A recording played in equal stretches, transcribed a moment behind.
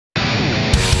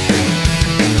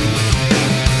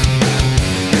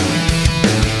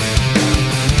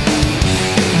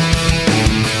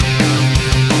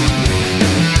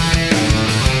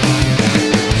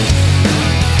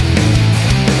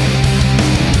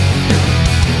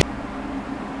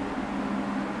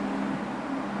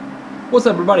What's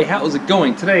up, everybody? How is it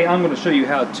going? Today I'm going to show you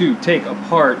how to take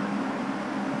apart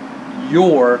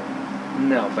your...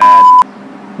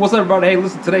 What's up, everybody? Hey,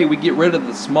 listen, today we get rid of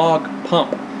the Smog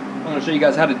pump. I'm going to show you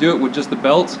guys how to do it with just the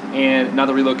belt and not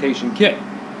the relocation kit.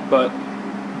 But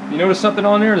you notice something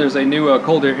on there? There's a new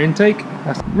cold air intake.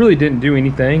 I really didn't do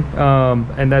anything,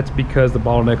 and that's because the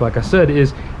bottleneck, like I said,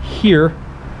 is here,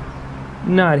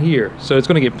 not here. So it's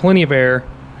going to get plenty of air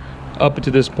up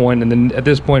to this point, and then at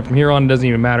this point from here on it doesn't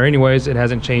even matter anyways. It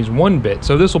hasn't changed one bit,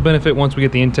 so this will benefit once we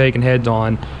get the intake and heads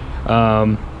on,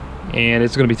 and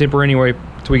it's going to be temporary anyway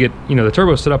till we get, you know, the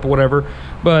turbo set up or whatever.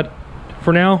 But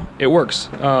for now it works,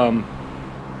 and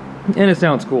it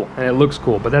sounds cool and it looks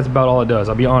cool, but that's about all it does.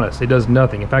 I'll be honest, it does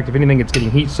nothing. In fact, if anything, it's getting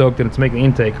heat soaked and it's making the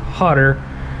intake hotter.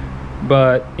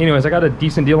 But anyways, I got a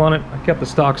decent deal on it. I kept the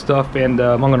stock stuff, and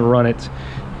I'm going to run it.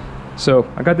 So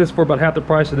I got this for about half the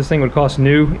price of this thing would cost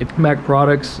new. It's Mac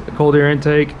Products, a cold air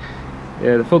intake.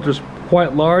 The filter's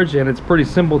quite large and it's pretty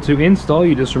simple to install.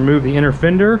 You just remove the inner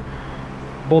fender,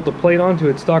 bolt the plate onto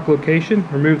its stock location,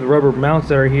 remove the rubber mounts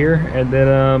that are here, and then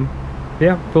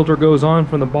yeah, filter goes on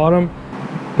from the bottom.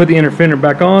 Put the inner fender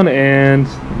back on, and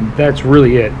that's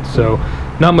really it. So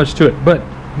not much to it, but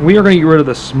we are going to get rid of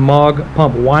the Smog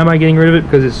pump. Why am I getting rid of it?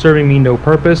 Because it's serving me no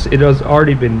purpose. It has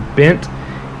already been bent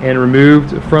and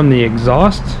removed from the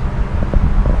exhaust.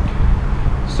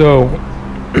 So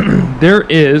there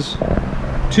is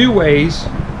two ways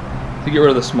to get rid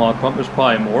of the Smog pump. There's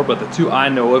probably more, but the two I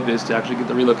know of is to actually get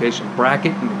the relocation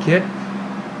bracket in the kit.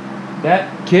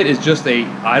 That kit is just a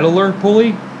idler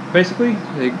pulley, basically.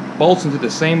 It bolts into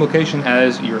the same location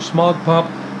as your Smog pump,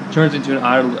 turns into an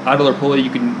idler pulley.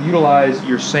 You can utilize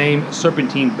your same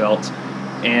serpentine belt,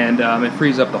 and it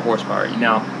frees up the horsepower.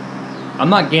 Now, I'm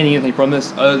not gaining anything from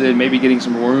this other than maybe getting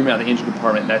some room out of the engine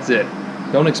compartment. That's it.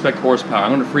 Don't expect horsepower.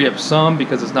 I'm going to free up some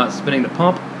because it's not spinning the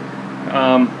pump.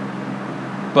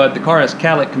 But the car has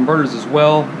catalytic converters as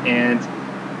well, and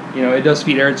you know, it does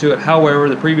feed air to it. However,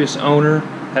 the previous owner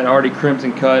had already crimped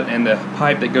and cut, and the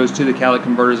pipe that goes to the catalytic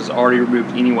converters is already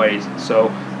removed anyways. So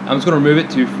I'm just going to remove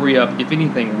it to free up, if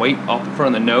anything, weight off the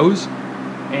front of the nose,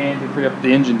 and to free up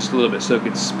the engine just a little bit so it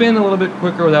can spin a little bit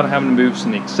quicker without having to move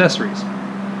some of the accessories.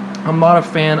 I'm not a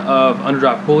fan of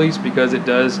underdrive pulleys because it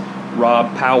does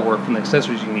rob power from the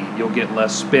accessories you need. You'll get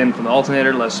less spin from the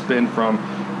alternator, less spin from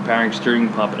the powering steering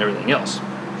pump and everything else.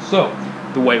 So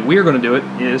the way we're going to do it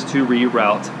is to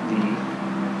reroute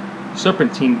the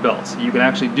serpentine belts. You can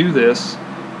actually do this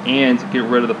and get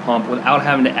rid of the pump without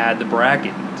having to add the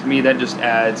bracket. To me, that just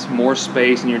adds more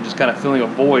space and you're just kind of filling a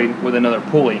void with another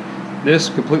pulley. This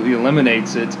completely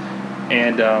eliminates it,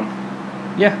 and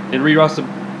yeah, it reroutes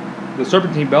the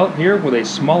serpentine belt here with a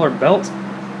smaller belt,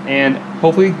 and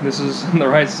hopefully this is the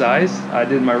right size. I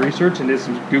did my research and did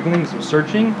some googling, some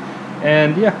searching,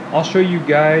 and yeah, I'll show you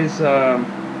guys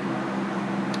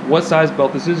what size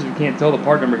belt this is. If you can't tell the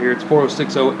part number here, it's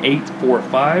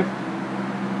 4060845.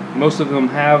 Most of them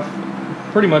have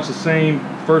pretty much the same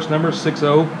first number,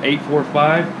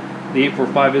 60845. The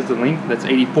 845 is the length. That's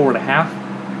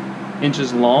 84.5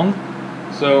 inches long.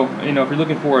 So, you know, if you're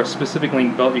looking for a specific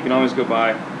length belt, you can always go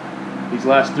by these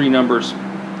last three numbers.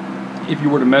 If you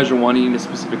were to measure one, you need a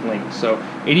specific length. So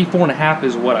 84.5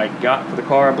 is what I got for the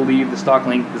car. I believe the stock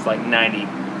length is like 90.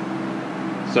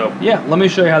 So yeah, let me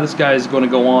show you how this guy is going to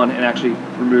go on and actually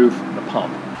remove the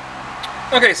pump.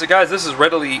 Okay, so guys, this is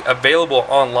readily available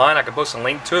online. I can post a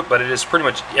link to it, but it is pretty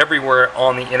much everywhere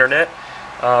on the internet.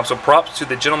 So props to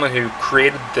the gentleman who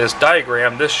created this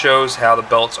diagram. This shows how the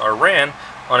belts are ran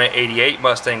on an 88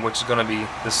 Mustang, which is going to be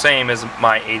the same as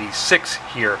my 86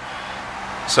 here.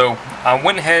 So I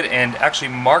went ahead and actually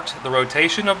marked the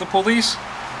rotation of the pulleys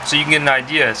so you can get an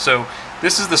idea. So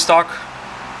this is the stock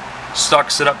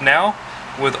setup now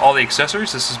with all the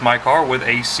accessories. This is my car with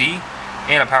AC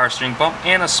and a power steering pump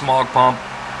and a Smog pump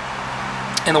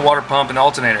and the water pump and the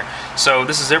alternator. So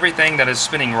this is everything that is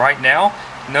spinning right now.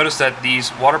 Notice that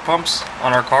these water pumps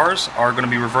on our cars are going to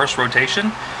be reverse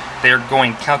rotation. They are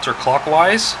going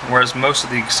counterclockwise, whereas most of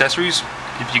the accessories,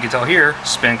 if you can tell here,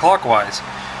 spin clockwise.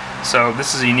 So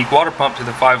this is a unique water pump to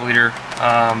the 5-liter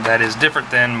that is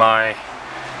different than my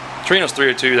Trinos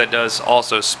 302 that does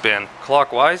also spin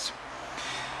clockwise.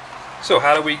 So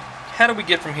how do we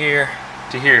get from here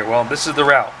to here? Well, this is the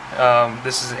route.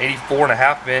 This is an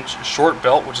 84.5 inch short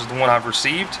belt, which is the one I've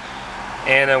received,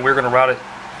 and we're going to route it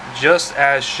just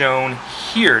as shown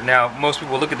here. Now, most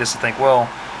people look at this and think, well,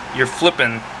 you're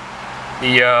flipping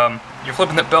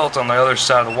the belt on the other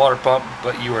side of the water pump,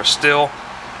 but you are still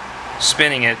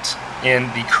spinning it in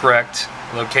the correct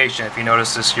location. If you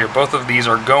notice this here, both of these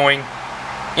are going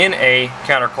in a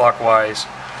counterclockwise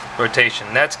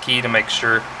rotation. That's key to make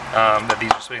sure that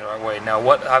these are spinning the right way. Now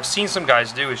what I've seen some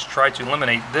guys do is try to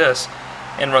eliminate this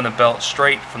and run the belt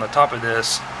straight from the top of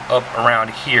this up around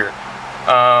here.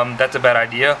 That's a bad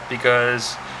idea,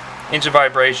 because engine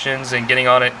vibrations and getting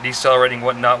on it, decelerating,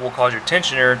 whatnot, will cause your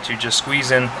tensioner to just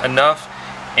squeeze in enough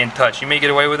and touch. You may get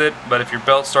away with it, but if your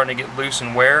belt's starting to get loose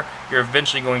and wear, you're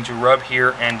eventually going to rub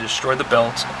here and destroy the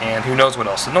belt, and who knows what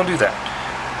else. So don't do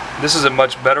that. This is a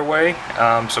much better way,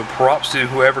 so props to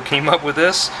whoever came up with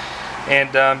this.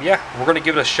 And yeah, we're going to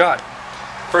give it a shot.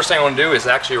 First thing I want to do is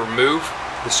actually remove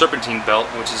the serpentine belt,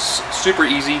 which is super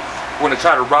easy. We're going to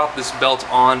try to route this belt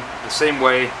on the same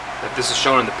way that this is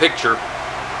shown in the picture,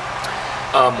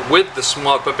 with the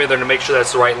smog pump in there to make sure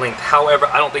that's the right length. However,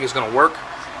 I don't think it's going to work.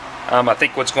 I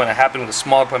think what's going to happen with the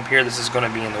smog pump here, this is going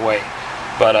to be in the way.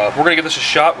 But we're going to give this a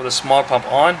shot with a smog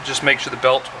pump on. Just make sure the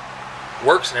belt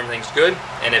works and everything's good.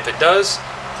 And if it does,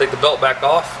 take the belt back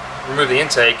off, remove the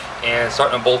intake, and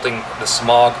start unbolting the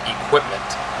smog equipment.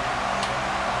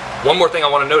 One more thing I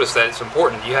want to notice that it's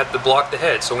important, you have to block the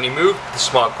head. So when you move the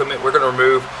smog equipment, we're going to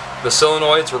remove the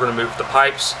solenoids, we're going to remove the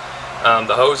pipes,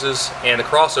 the hoses, and the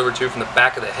crossover tube from the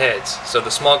back of the heads. So the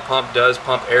smog pump does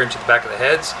pump air into the back of the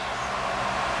heads,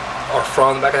 or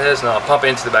from the back of the heads, no, pump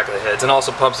into the back of the heads, and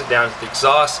also pumps it down into the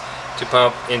exhaust to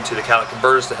pump into the catalytic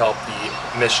converters to help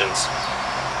the emissions.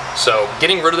 So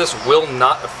getting rid of this will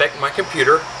not affect my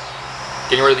computer.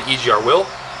 Getting rid of the EGR will.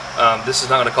 This is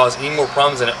not going to cause any more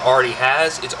problems than it already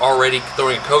has. It's already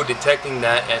throwing a code detecting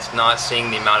that, and it's not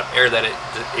seeing the amount of air that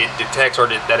it detects, or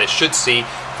that it should see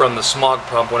from the smog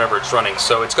pump whenever it's running.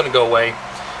 So it's going to go away.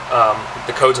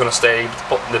 The code's going to stay.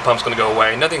 The pump's going to go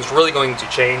away. Nothing's really going to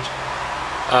change,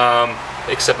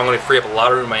 except I'm going to free up a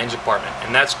lot of room in my engine compartment,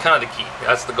 and that's kind of the key.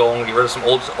 That's the goal. I'm going to get rid of some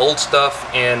old stuff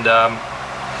and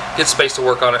get space to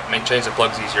work on it, and change the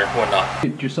plugs easier and whatnot.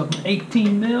 Get yourself an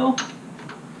 18 mil.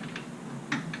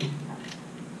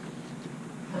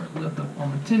 Lift up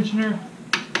on the tensioner.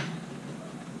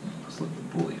 Slip the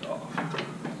pulley off.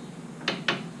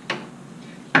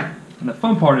 And the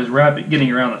fun part is getting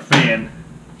around the fan.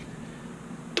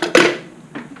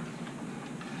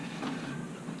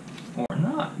 Or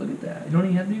not. Look at that. You don't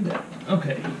even have to do that.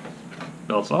 Okay.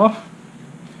 Belt's off.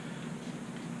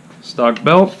 Stock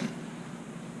belt.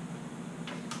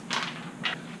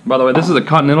 By the way, this is a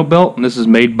Continental belt, and this is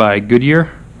made by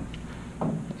Goodyear.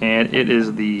 And it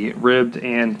is the ribbed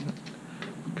and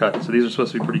cut. So these are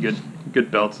supposed to be pretty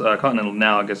good belts. Continental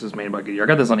now, I guess, is made by Goodyear. I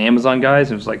got this on Amazon, guys.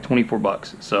 It was like 24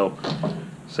 bucks. So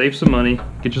save some money.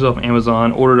 Get yourself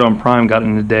Amazon. Ordered it on Prime. Got it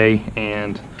in a day,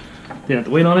 and didn't have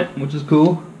to wait on it, which is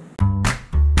cool.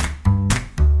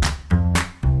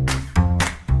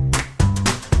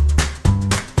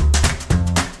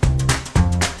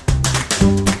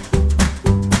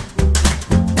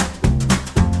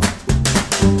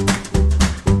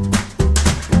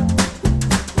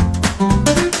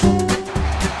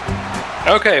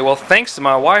 Okay, well, thanks to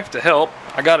my wife to help,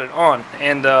 I got it on,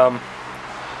 and I'll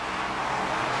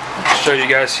show you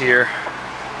guys here.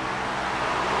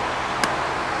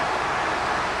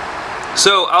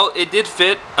 So it did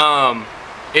fit.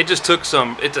 It just took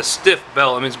some. It's a stiff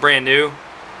belt. I mean, it's brand new,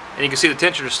 and you can see the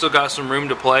tensioner still got some room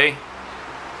to play.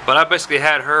 But I basically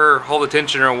had her hold the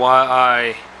tensioner while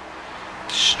I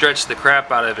stretched the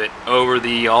crap out of it over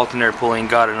the alternator pulley and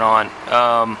got it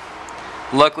on.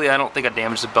 Luckily, I don't think I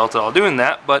damaged the belt at all doing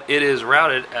that, but it is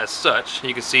routed as such.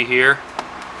 You can see here.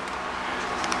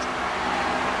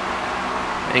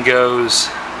 It goes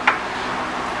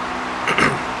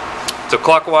so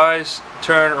clockwise,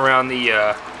 turn around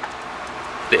the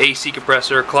AC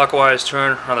compressor, clockwise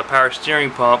turn on the power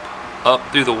steering pump, up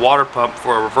through the water pump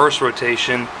for a reverse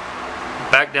rotation,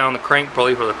 back down the crank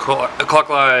pulley for the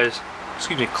clockwise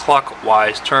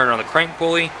turn on the crank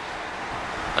pulley,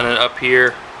 and then up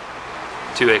here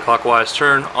to a clockwise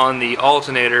turn on the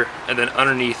alternator, and then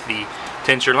underneath the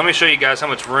tensioner. Let me show you guys how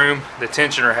much room the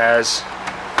tensioner has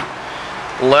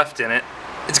left in it.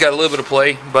 It's got a little bit of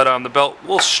play, but the belt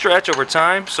will stretch over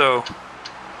time, so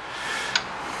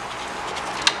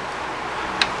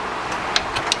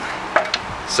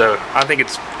I think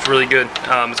it's really good.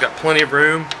 It's got plenty of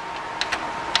room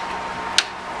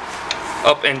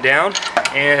up and down,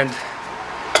 and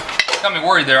got me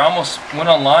worried there. I almost went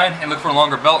online and looked for a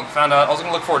longer belt and found out I was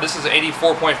going to look for, this is an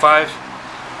 84.5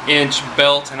 inch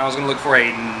belt, and I was going to look for a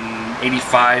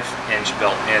 85 inch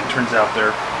belt, and it turns out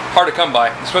they're hard to come by,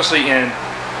 especially in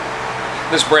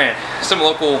this brand. Some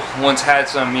local ones had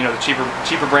some, you know, the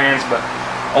cheaper brands, but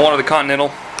I wanted the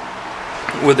Continental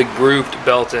with a grooved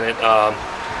belt in it, a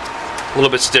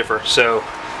little bit stiffer. So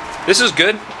this is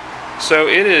good. So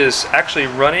it is actually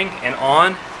running and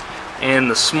on,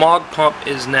 and the smog pump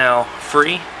is now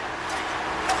free.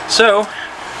 So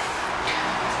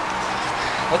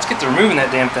let's get to removing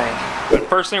that damn thing. But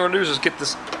first thing we're gonna do is just get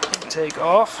this intake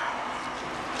off.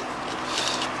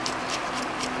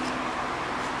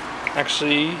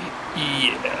 Actually,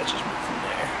 yeah, let's just move from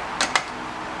there.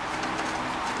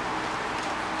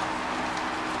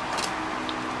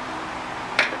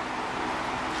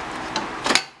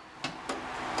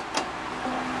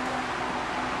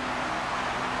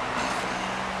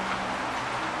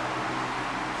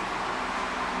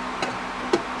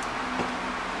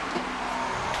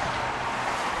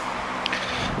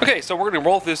 Okay, so we're going to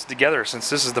roll this together since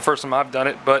this is the first time I've done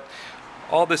it, but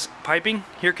all this piping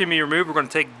here can be removed. We're going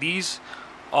to take these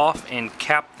off and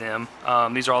cap them.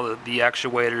 These are all the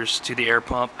actuators to the air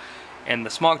pump, and the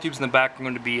smog tubes in the back are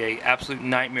going to be an absolute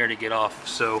nightmare to get off,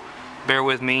 so bear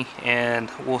with me and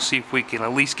we'll see if we can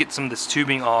at least get some of this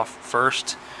tubing off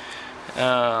first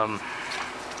and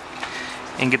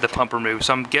get the pump removed.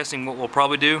 So I'm guessing what we'll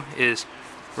probably do is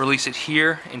release it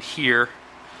here and here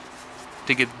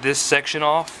to get this section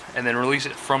off, and then release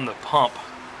it from the pump,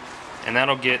 and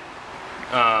that'll get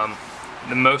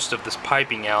the most of this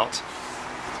piping out.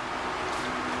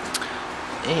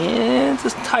 And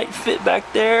it's a tight fit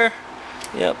back there.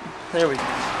 Yep, there we go.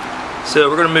 So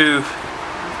we're gonna move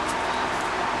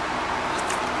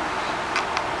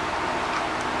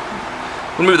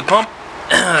the pump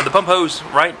the pump hose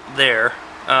right there.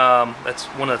 That's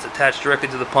one that's attached directly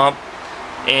to the pump,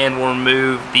 and we'll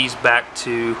remove these back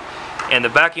to, and the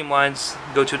vacuum lines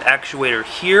go to an actuator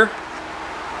here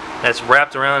that's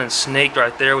wrapped around and snaked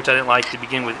right there, which I didn't like to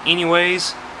begin with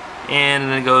anyways. And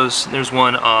then it goes, there's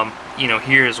one you know,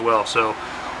 here as well. So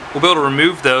we'll be able to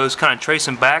remove those, kind of trace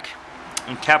them back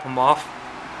and cap them off.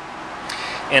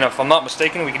 And if I'm not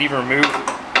mistaken, we could even remove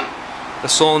the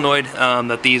solenoid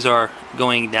that these are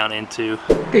going down into.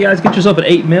 Okay guys, get yourself an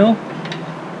 8 mil.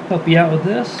 Help you out with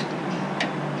this.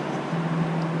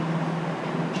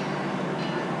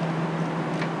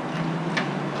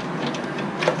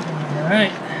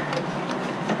 Alright.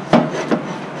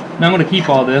 Now I'm going to keep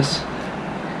all this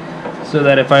so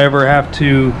that if I ever have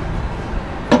to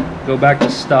go back to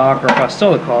stock, or if I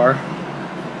sell the car,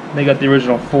 they got the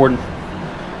original Ford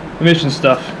emission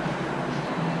stuff.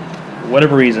 For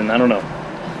whatever reason, I don't know.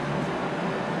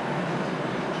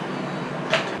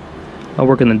 I'll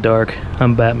work in the dark.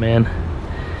 I'm Batman.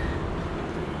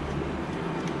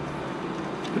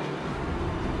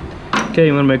 Okay,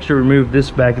 I'm going to make sure to remove this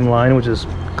vacuum line, which is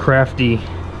crafty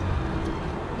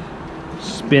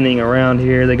spinning around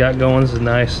here they got going. This is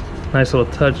nice little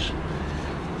touch.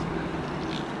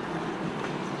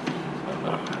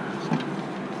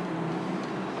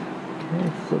 Okay,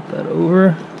 flip that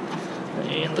over,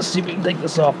 and let's see if we can take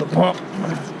this off the pump.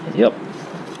 Yep.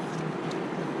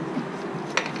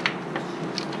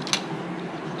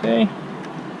 Okay.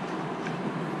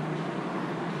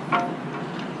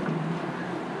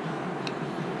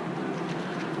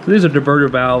 So these are diverter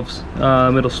valves.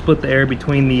 It'll split the air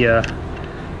between the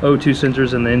O2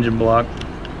 sensors and the engine block.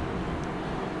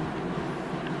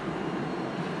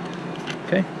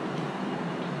 Okay.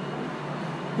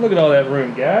 Look at all that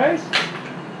room, guys.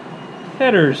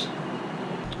 Headers.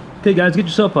 Okay, guys, get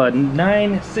yourself a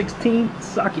 9/16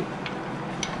 socket.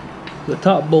 The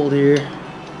top bolt here.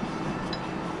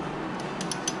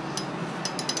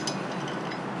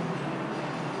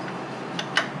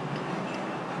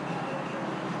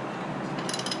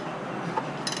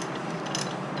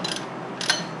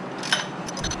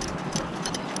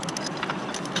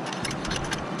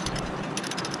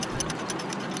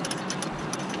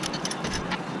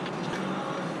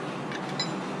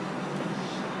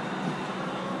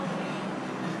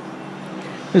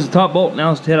 Here's the top bolt. Now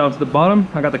let's head out to the bottom.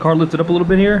 I got the car lifted up a little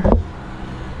bit here,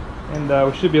 and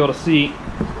we should be able to see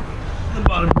the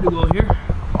bottom pretty well here.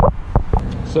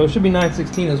 So it should be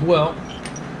 9/16 as well.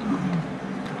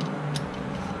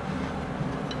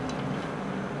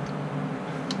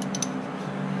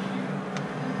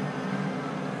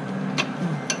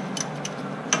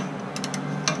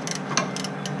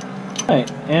 Alright,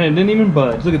 and it didn't even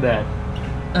budge. Look at that.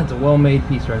 That's a well-made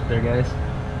piece right there, guys.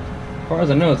 As far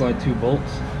as I know, it's only 2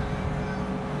 bolts.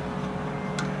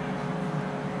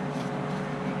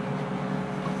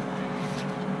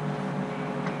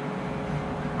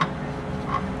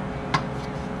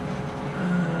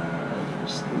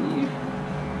 Sleeve.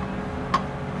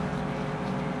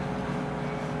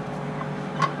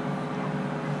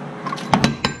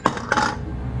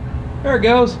 There it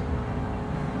goes.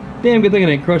 Damn good thing I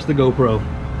didn't crush the GoPro.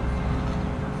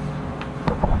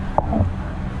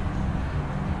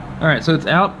 Alright, so it's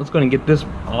out. Let's go ahead and get this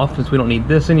off since we don't need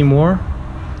this anymore.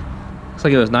 Looks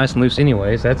like it was nice and loose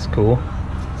anyways. That's cool.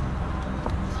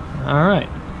 Alright.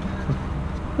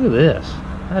 Look at this.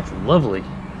 That's lovely.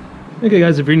 Okay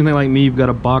guys, if you're anything like me, you've got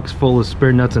a box full of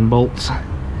spare nuts and bolts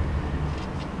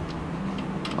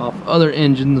off other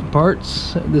engine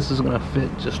parts. This is gonna fit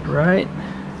just right.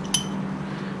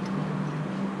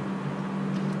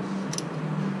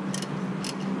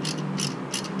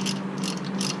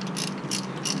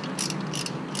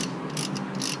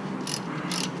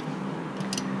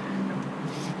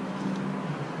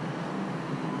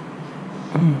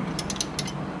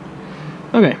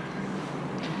 Okay,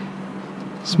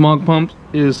 smog pump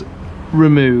is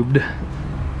removed.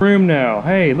 Room now.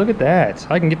 Hey, look at that.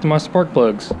 I can get to my spark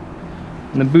plugs.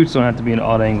 And the boots don't have to be in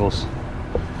odd angles.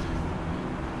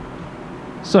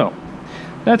 So,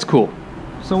 that's cool.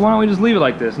 So why don't we just leave it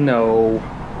like this? No,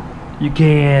 you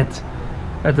can't.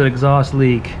 That's an exhaust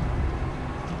leak.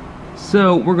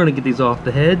 So we're gonna get these off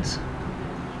the heads.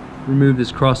 Remove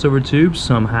this crossover tube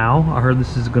somehow. I heard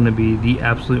this is going to be the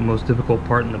absolute most difficult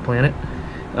part in the planet.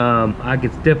 I can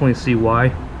definitely see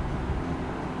why.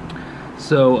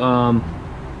 So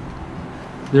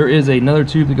there is another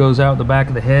tube that goes out the back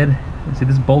of the head. You see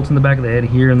this bolt's in the back of the head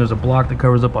here, and there's a block that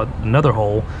covers up another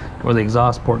hole where the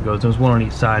exhaust port goes. There's one on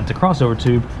each side. It's a crossover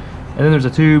tube, and then there's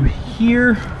a tube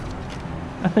here.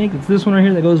 I think it's this one right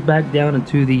here that goes back down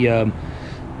into the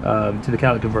to the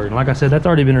catalytic converter. Like I said, that's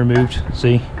already been removed.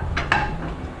 See.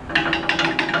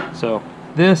 So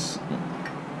this,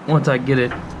 once I get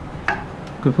it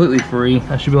completely free,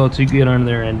 I should be able to get under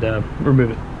there and remove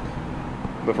it.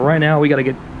 But for right now, we got to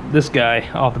get this guy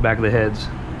off the back of the heads.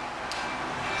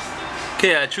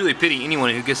 Okay, I truly pity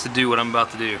anyone who gets to do what I'm about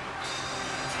to do,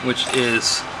 which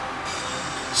is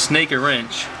snake a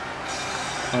wrench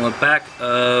on the back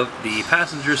of the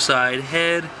passenger side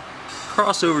head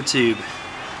crossover tube.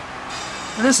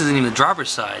 And this isn't even the driver's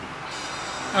side.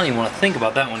 I don't even want to think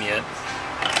about that one yet.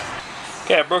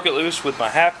 Okay, I broke it loose with my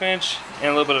 1/2 inch and a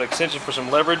little bit of extension for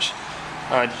some leverage.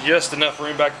 Just enough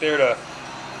room back there to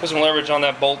put some leverage on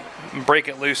that bolt and break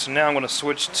it loose. So now I'm going to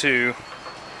switch to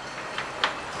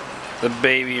the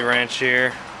baby wrench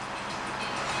here.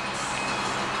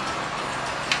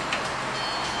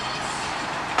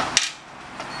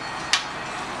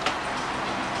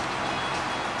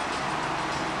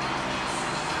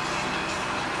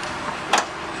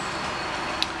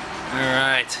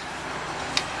 Alright.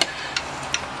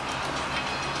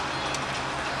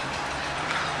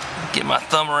 Get my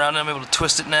thumb around it, I'm able to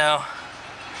twist it now.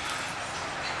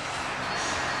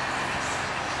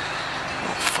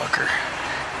 Oh, fucker.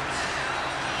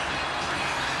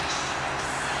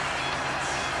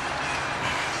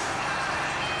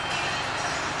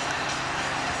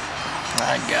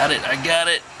 I got it, I got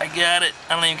it, I got it.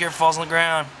 I don't even care if it falls on the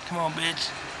ground. Come on, bitch.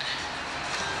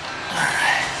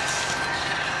 Alright.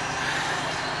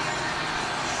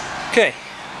 Okay,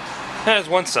 that is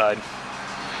one side.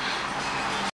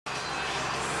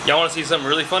 Y'all want to see something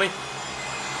really funny?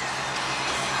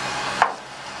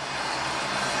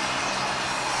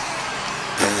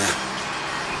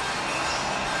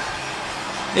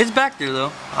 It's back there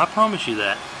though, I promise you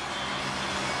that.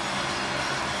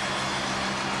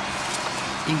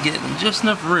 You can get in just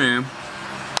enough room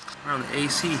around the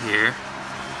AC here.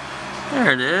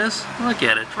 There it is, look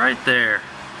at it, right there.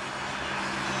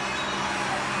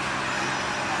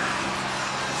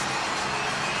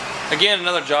 Again,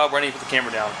 another job where I need to put the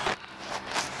camera down.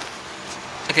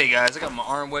 Okay guys, I got my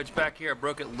arm wedge back here. I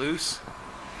broke it loose.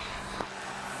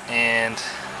 And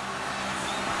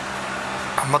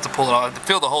I'm about to pull it off. I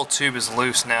feel the whole tube is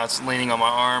loose now. It's leaning on my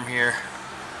arm here.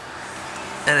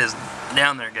 It is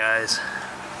down there, guys.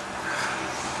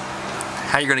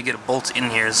 How you're gonna get a bolt in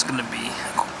here is gonna be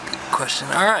a good question.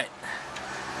 Alright.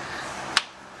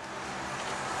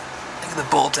 Get the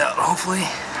bolt out, hopefully.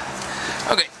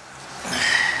 Okay.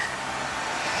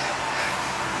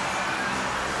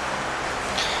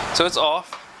 So it's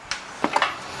off,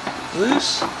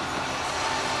 loose.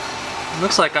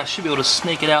 Looks like I should be able to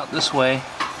snake it out this way.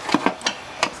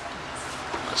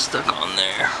 It's stuck on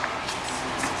there.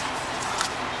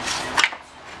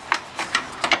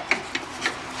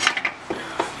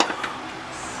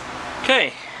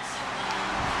 Okay.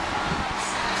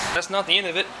 That's not the end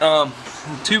of it. The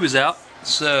tube is out,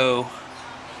 so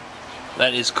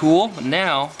that is cool. But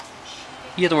now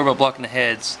you have to worry about blocking the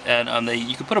heads, and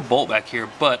you can put a bolt back here,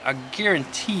 but I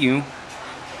guarantee you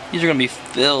these are going to be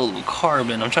filled with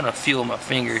carbon. I'm trying to feel my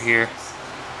finger here,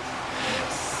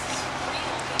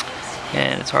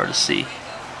 and it's hard to see.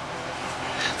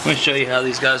 Let me show you how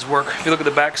these guys work. If you look at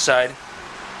the back side,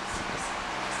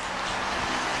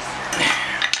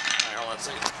 alright, hold on a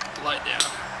second, light down.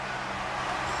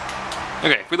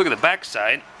 Okay, if we look at the back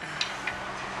side,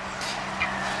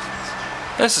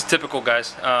 This is typical,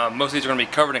 guys. Most of these are going to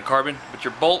be covered in carbon, but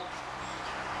your bolt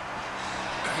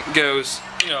goes,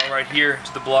 you know, right here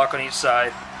to the block on each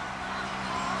side,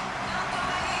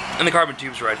 and the carbon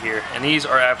tubes right here. And these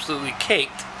are absolutely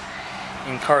caked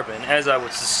in carbon, as I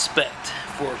would suspect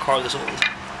for a car this old.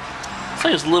 It's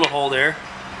like this little hole there.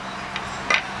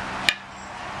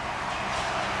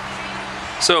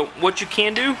 So what you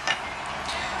can do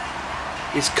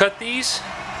is cut these,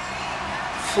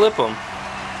 flip them,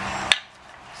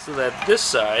 so that this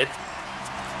side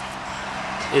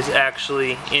is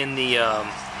actually in the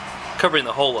covering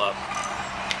the hole up.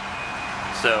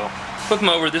 So flip them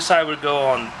over. This side would go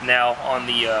on now on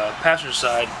the passenger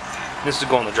side. This would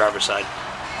go on the driver's side.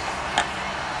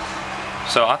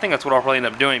 So I think that's what I'll probably end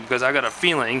up doing, because I got a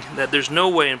feeling that there's no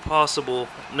way in hell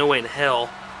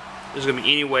there's gonna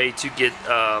be any way to get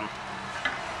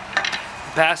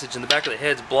passage in the back of the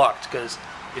heads blocked. Because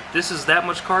if this is that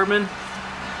much carbon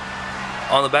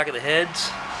on the back of the heads,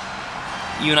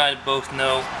 you and I both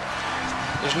know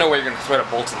there's no way you're going to thread a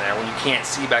bolt in there when you can't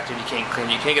see back there, you can't clean,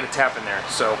 you can't get a tap in there.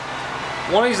 So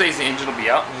one of these days the engine will be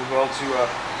out and we'll be able to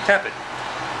tap it.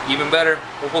 Even better,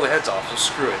 we'll pull the heads off, so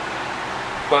screw it.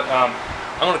 But I'm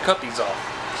going to cut these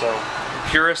off. So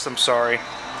purists, I'm sorry.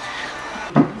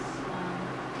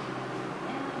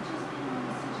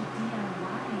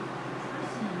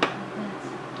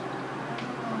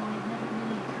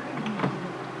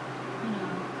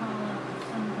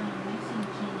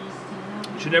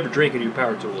 You should never drink in your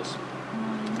power tools.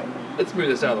 Let's move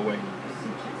this out of the way.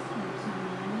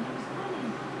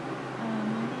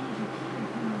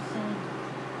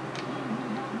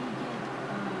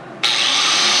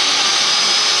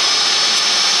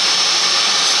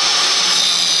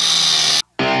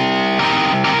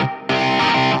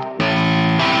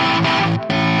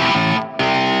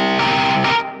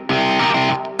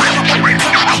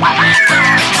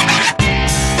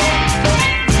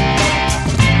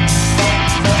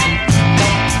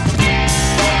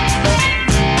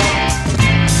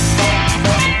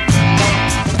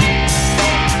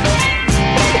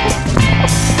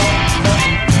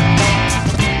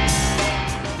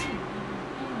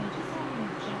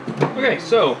 Okay,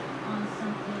 so,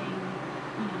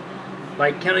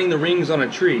 by counting the rings on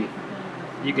a tree,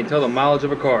 you can tell the mileage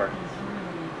of a car.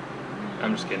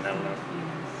 I'm just kidding, I don't know.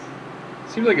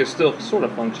 Seems like it's still sort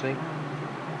of functioning.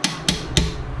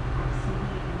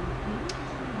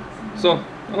 So,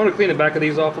 I'm going to clean the back of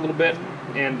these off a little bit,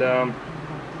 and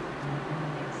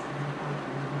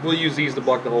we'll use these to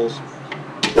block the holes.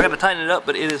 We're going to tighten it up,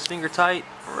 but it is finger tight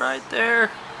right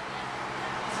there.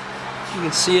 You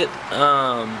can see it.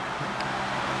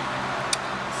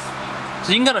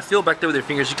 So you can kind of feel back there with your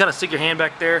fingers. You kind of stick your hand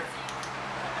back there,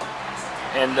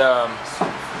 and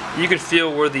you can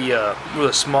feel where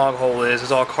the smog hole is.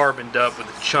 It's all carboned up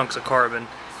with the chunks of carbon.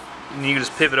 And you can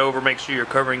just pivot over, make sure you're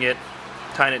covering it,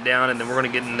 tighten it down, and then we're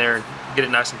going to get in there and get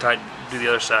it nice and tight. Do the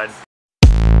other side.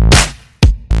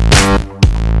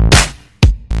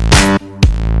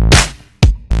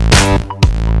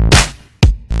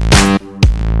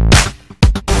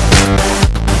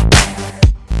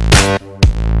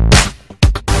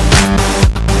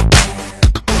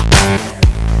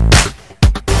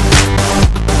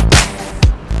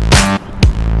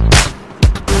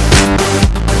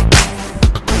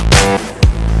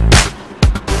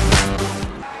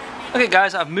 Okay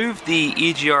guys, I've moved the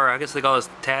EGR, I guess they call this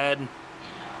TAD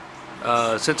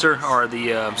sensor, or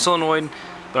the solenoid,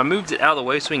 but I moved it out of the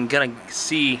way so we can kind of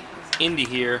see into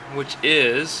here, which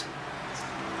is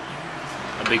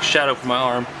a big shadow for my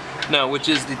arm. No, which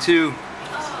is the two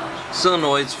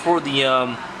solenoids for the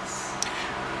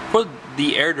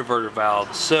air diverter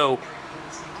valve. So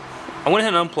I went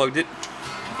ahead and unplugged it,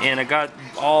 and I got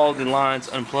all the lines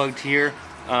unplugged here.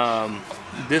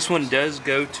 This one does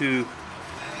go to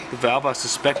the valve I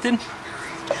suspected,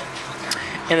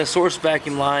 and the source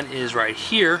vacuum line is right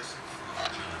here,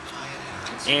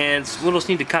 and we'll just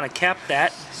need to kind of cap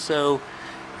that so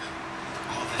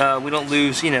we don't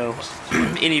lose, you know,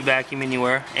 any vacuum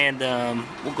anywhere. And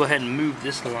we'll go ahead and move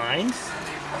this line.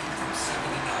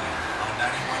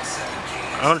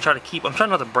 I'm gonna try to keep, I'm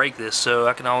trying not to break this, so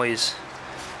I can always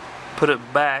put it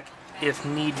back if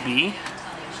need be.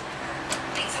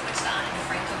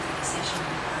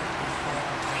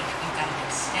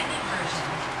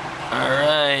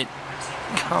 Alright,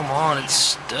 come on, it's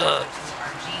stuck.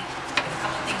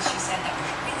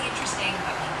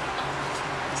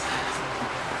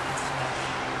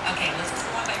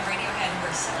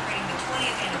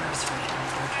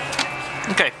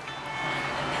 Okay,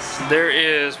 so there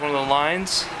is one of the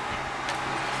lines,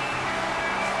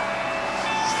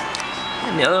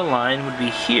 and the other line would be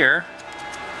here.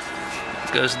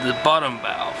 goes to the bottom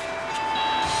valve.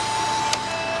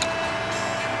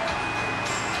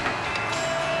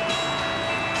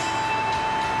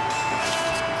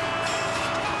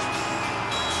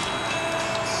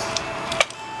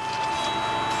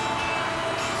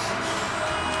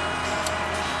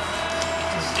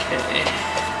 Okay.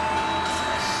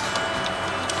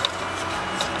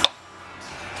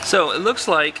 So it looks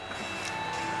like,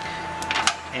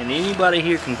 and anybody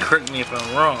here can correct me if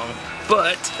I'm wrong,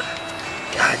 but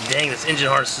god dang, this engine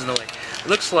harness is in the way. It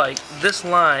looks like this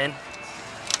line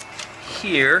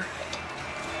here,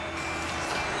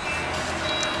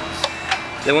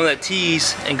 the one that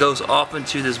tees and goes off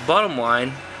into this bottom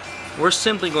line, we're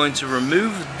simply going to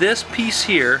remove this piece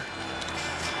here,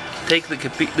 take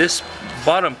this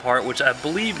bottom part, which I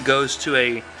believe goes to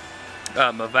a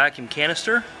vacuum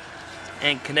canister,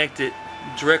 and connect it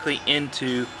directly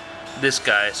into this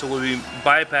guy. So we'll be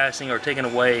bypassing or taking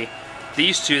away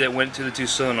these two that went to the two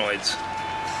solenoids.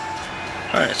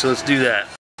 Alright, so let's do that.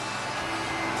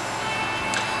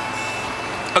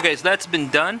 Okay, so that's been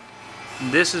done.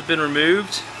 This has been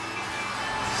removed.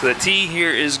 So the T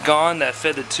here is gone that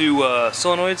fed the two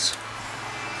solenoids.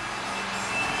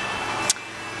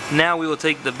 Now we will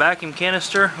take the vacuum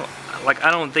canister. Like, I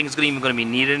don't think it's even going to be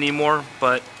needed anymore,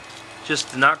 but just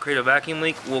to not create a vacuum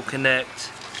leak, we'll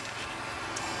connect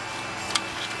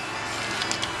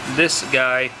this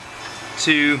guy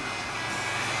to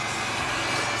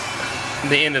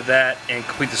the end of that and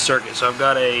complete the circuit. So I've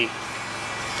got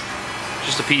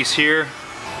just a piece here.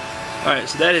 Alright,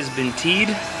 so that has been teed.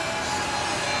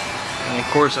 And of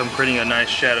course I'm creating a nice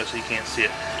shadow so you can't see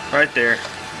it. Right there.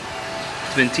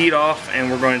 It's been teed off, and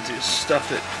we're going to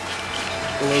stuff it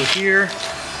below here.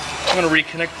 I'm going to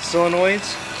reconnect the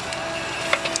solenoids.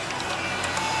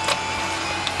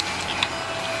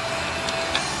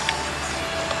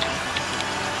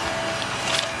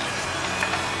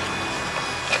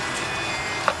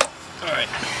 Alright.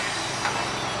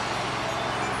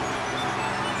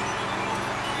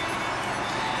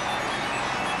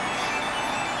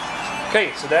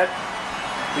 Okay, so that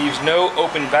leaves no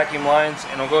open vacuum lines,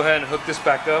 and I'll go ahead and hook this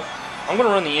back up. I'm going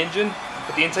to run the engine,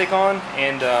 put the intake on,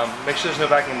 and make sure there's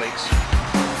no vacuum leaks.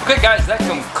 Okay guys, that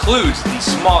concludes the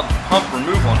Smog pump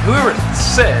removal. And whoever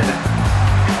said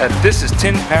that this is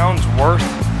 10 pounds worth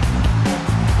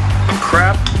of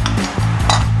crap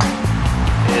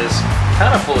is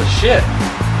kind of full of shit.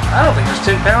 I don't think there's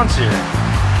 10 pounds here.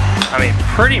 I mean,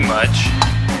 pretty much.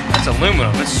 It's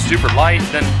aluminum. It's super light.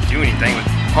 It doesn't do anything with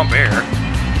pump air.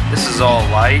 This is all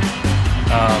light.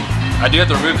 I do have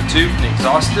to remove the tube from the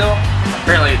exhaust still.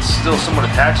 Apparently it's still somewhat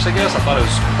attached, I guess. I thought it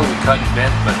was completely cut and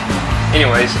bent, but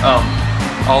anyways,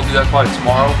 I'll do that probably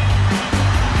tomorrow.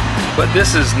 But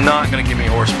this is not going to give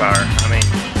me horsepower. I mean,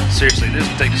 seriously, this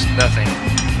takes nothing.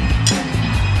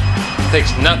 It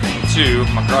takes nothing to,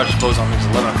 my garage is closed on me, it's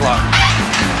 11 o'clock.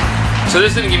 So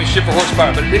this didn't give me shit for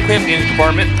horsepower, but it did clean up the engine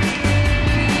compartment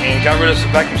and got rid of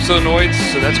some vacuum solenoids,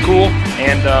 so that's cool.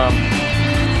 And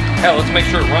hell, let's make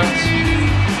sure it runs.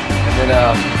 And then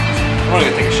I'm gonna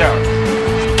go take a shower.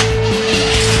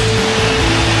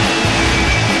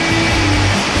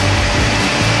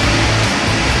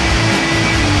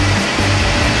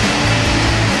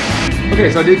 Okay,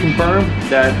 so I did confirm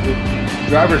that the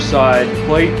driver's side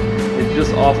plate is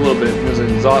just off a little bit. There's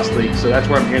an exhaust leak, so that's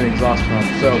where I'm hearing the exhaust from.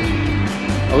 So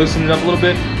I loosened it up a little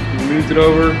bit, moved it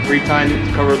over, retightened it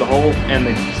to cover the hole, and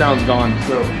the sound's gone.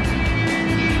 So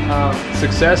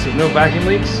success, there's no vacuum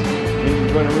leaks.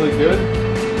 Engine's running really good.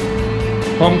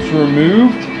 Pumps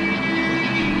removed.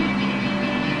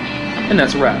 And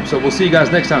that's a wrap. So we'll see you guys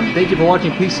next time. Thank you for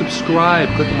watching. Please subscribe.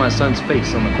 Click on my son's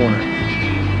face on the corner.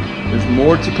 There's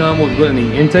more to come. We'll be putting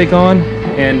the intake on,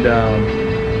 and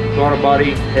throttle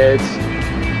body, heads,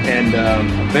 and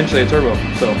eventually a turbo.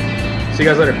 So see you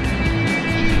guys later.